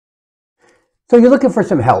So you're looking for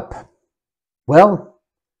some help. Well,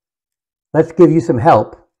 let's give you some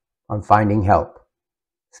help on finding help.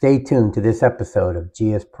 Stay tuned to this episode of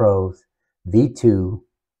GSPro's V2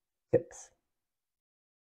 Tips.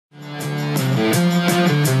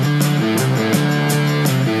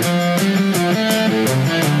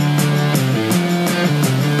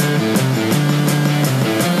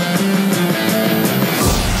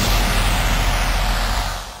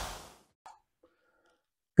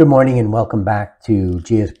 Good morning and welcome back to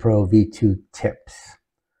GSPro V2 Tips.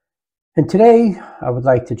 And today I would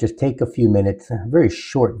like to just take a few minutes, a very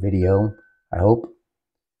short video, I hope,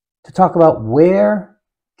 to talk about where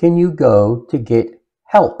can you go to get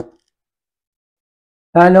help.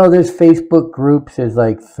 Now, I know there's Facebook groups, there's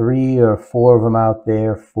like 3 or 4 of them out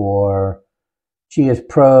there for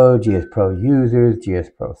GSPro, GSPro users,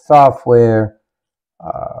 GSPro software,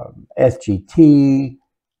 SGT,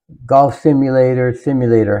 golf simulator,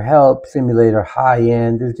 simulator help, simulator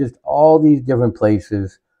high-end. There's just all these different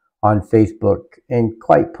places on Facebook. And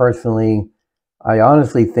quite personally, I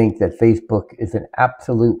honestly think that Facebook is an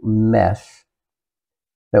absolute mess,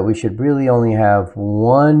 that we should really only have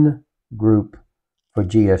one group for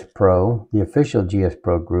GSPro, the official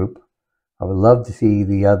GSPro group. I would love to see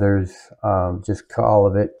the others just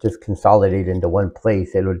consolidate into one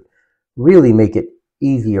place. It would really make it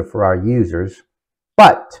easier for our users.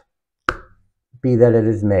 But, be that it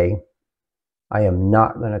is may, I am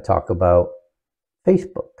not going to talk about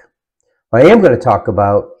Facebook. What I am going to talk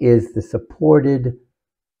about is the supported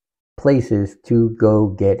places to go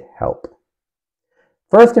get help.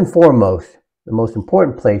 First and foremost, the most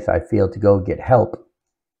important place I feel to go get help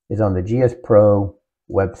is on the GSPro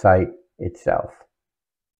website itself.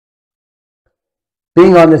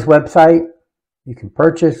 Being on this website, you can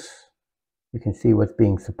purchase, you can see what's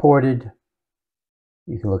being supported,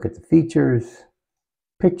 you can look at the features,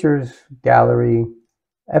 pictures, gallery,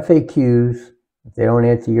 FAQs. If they don't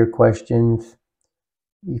answer your questions,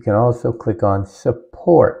 you can also click on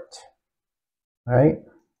support. All right.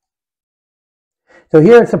 So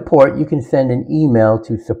here at support, you can send an email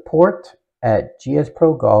to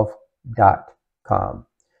support@gsprogolf.com.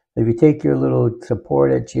 If you take your little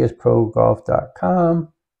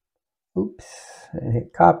support@gsprogolf.com, and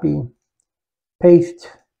hit copy,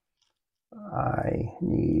 paste. I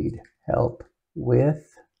need help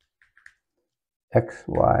with X,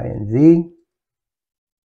 Y, and Z.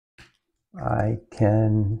 I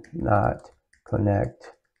cannot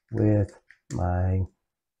connect with my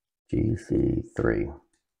GC3.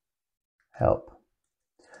 Help.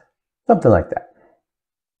 Something like that.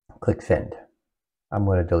 Click send. I'm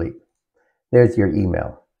going to delete. There's your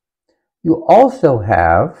email. You also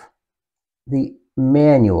have the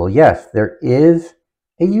manual. Yes, there is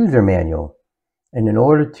a user manual. And in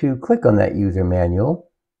order to click on that user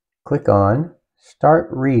manual, click on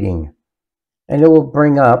Start Reading. And it will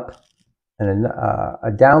bring up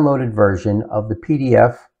a downloaded version of the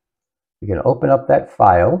PDF. You can open up that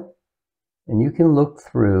file and you can look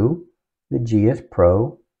through the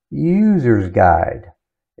GSPro User's Guide.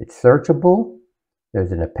 It's searchable.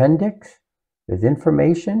 There's an appendix. There's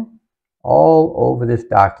information all over this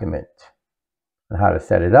document on how to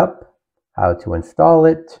set it up, how to install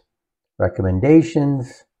it,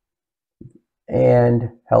 recommendations,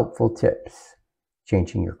 and helpful tips.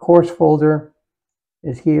 Changing your course folder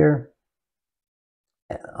is here.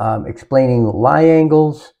 Explaining lie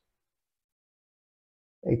angles,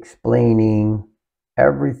 explaining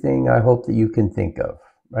everything I hope that you can think of,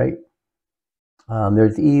 right?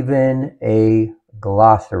 There's even a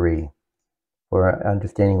glossary for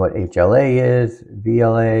understanding what HLA is,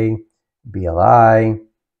 VLA, BLI,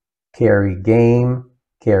 carry game,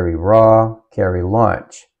 carry raw, carry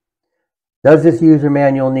launch. Does this user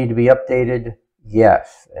manual need to be updated?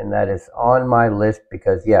 Yes, and that is on my list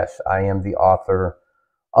because yes, I am the author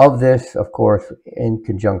of this, of course, in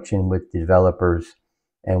conjunction with developers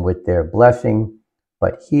and with their blessing.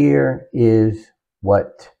 But here is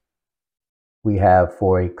what we have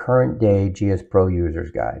for a current day GSPro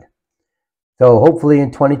User's Guide. So hopefully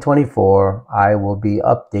in 2024, I will be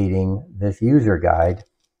updating this user guide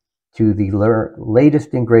to the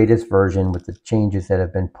latest and greatest version with the changes that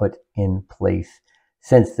have been put in place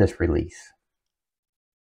since this release.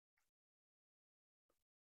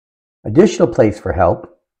 Additional place for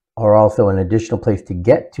help, or also an additional place to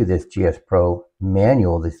get to this GSPro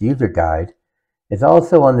manual, this user guide, is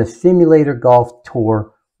also on the Simulator Golf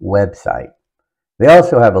Tour website. They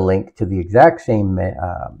also have a link to the exact same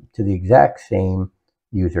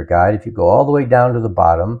user guide. If you go all the way down to the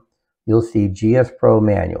bottom, you'll see GSPro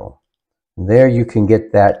manual. And there you can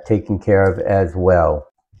get that taken care of as well.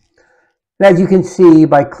 And as you can see,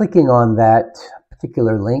 by clicking on that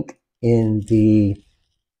particular link in the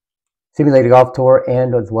Simulated Golf Tour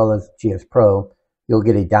and as well as GSPro, you'll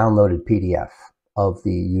get a downloaded PDF of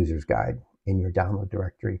the user's guide in your download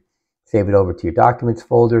directory. Save it over to your documents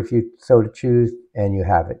folder if you so to choose, and you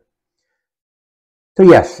have it. So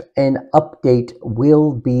yes, an update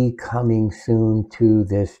will be coming soon to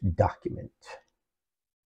this document.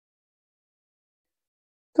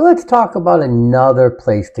 So let's talk about another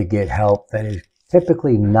place to get help that is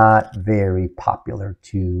typically not very popular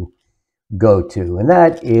to go to, and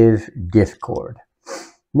that is Discord.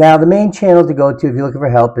 Now, the main channel to go to if you're looking for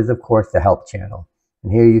help is, of course, the help channel.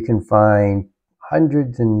 And here you can find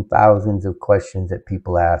hundreds and thousands of questions that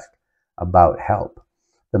people ask about help.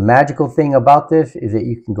 The magical thing about this is that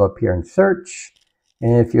you can go up here and search,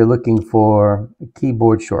 and if you're looking for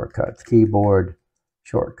keyboard shortcuts, keyboard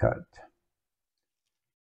shortcut.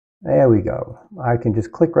 There we go. I can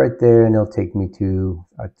just click right there and it'll take me to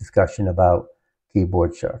a discussion about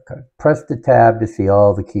keyboard shortcut. Press the tab to see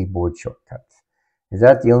all the keyboard shortcuts. Is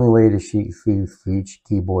that the only way to see each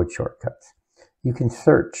keyboard shortcuts? You can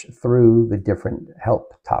search through the different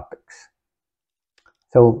help topics.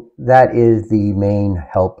 So that is the main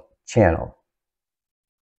help channel.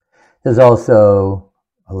 There's also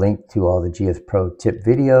a link to all the GSPro tip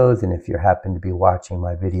videos, and if you happen to be watching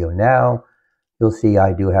my video now, you'll see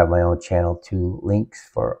I do have my own channel, 2 links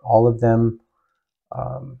for all of them.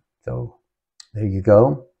 So there you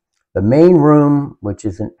go. The main room, which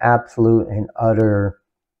is an absolute and utter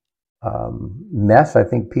mess. I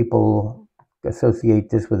think people associate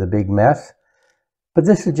this with a big mess. But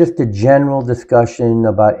this is just a general discussion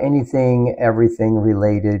about anything, everything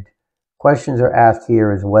related. Questions are asked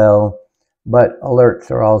here as well, but alerts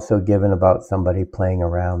are also given about somebody playing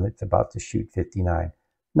around that's about to shoot 59.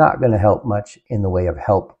 Not going to help much in the way of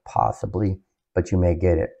help, possibly, but you may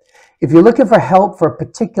get it. If you're looking for help for a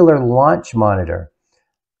particular launch monitor,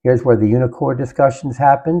 here's where the Unicore discussions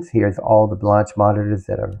happens. Here's all the launch monitors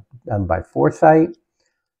that are done by Foresight.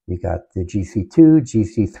 You got the GC2,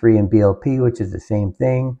 GC3, and BLP, which is the same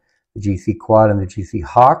thing. The GC Quad and the GC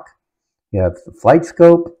Hawk. You have the Flight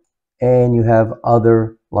Scope, and you have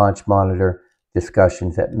other launch monitor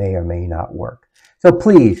discussions that may or may not work. So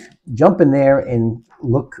please jump in there and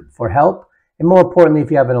look for help. And more importantly,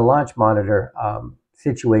 if you have a launch monitor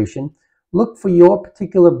situation, look for your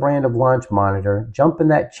particular brand of launch monitor, jump in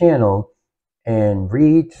that channel, and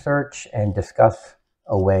read, search, and discuss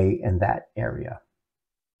away in that area.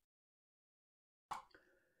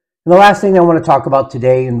 And the last thing I want to talk about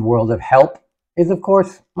today in the world of help is, of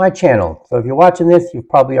course, my channel. So if you're watching this, you've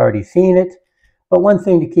probably already seen it. But one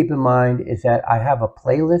thing to keep in mind is that I have a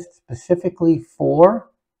playlist specifically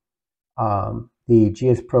for the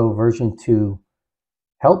GSPro version 2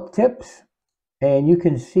 help tips. And you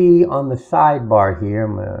can see on the sidebar here,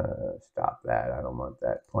 I'm going to stop that, I don't want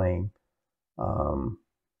that playing,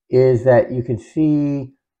 is that you can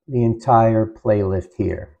see the entire playlist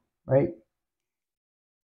here, right?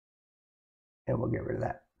 And we'll get rid of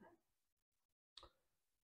that.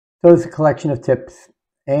 So it's a collection of tips,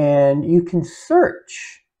 and you can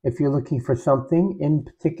search if you're looking for something in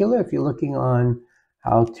particular. If you're looking on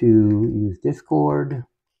how to use Discord,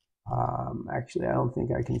 actually I don't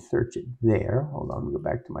think I can search it there. Hold on, I'm gonna go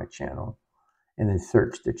back to my channel and then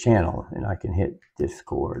search the channel, and I can hit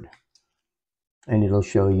Discord and it'll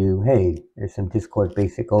show you, hey, there's some Discord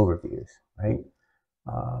basic overviews, right?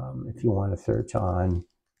 If you want to search on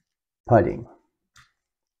putting,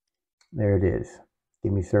 there it is.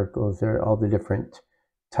 Give me circles. There are all the different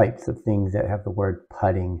types of things that have the word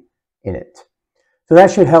putting in it. So that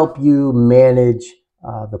should help you manage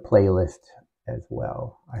the playlist as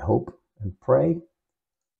well. I hope and pray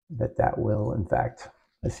that that will, in fact,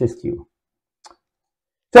 assist you.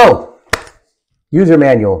 So, user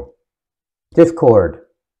manual, Discord,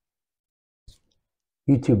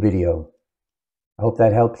 YouTube video. I hope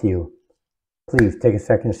that helps you. Please take a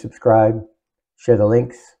second to subscribe, share the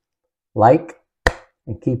links, like,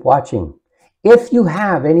 and keep watching. If you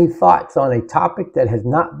have any thoughts on a topic that has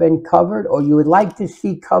not been covered or you would like to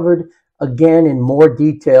see covered again in more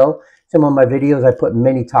detail, some of my videos I put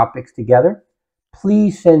many topics together,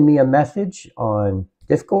 please send me a message on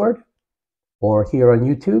Discord or here on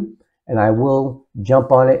YouTube, and I will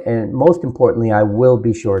jump on it, and most importantly, I will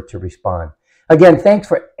be sure to respond. Again, thanks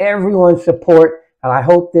for everyone's support, and I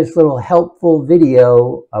hope this little helpful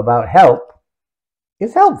video about help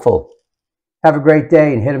is helpful. Have a great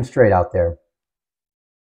day and hit them straight out there.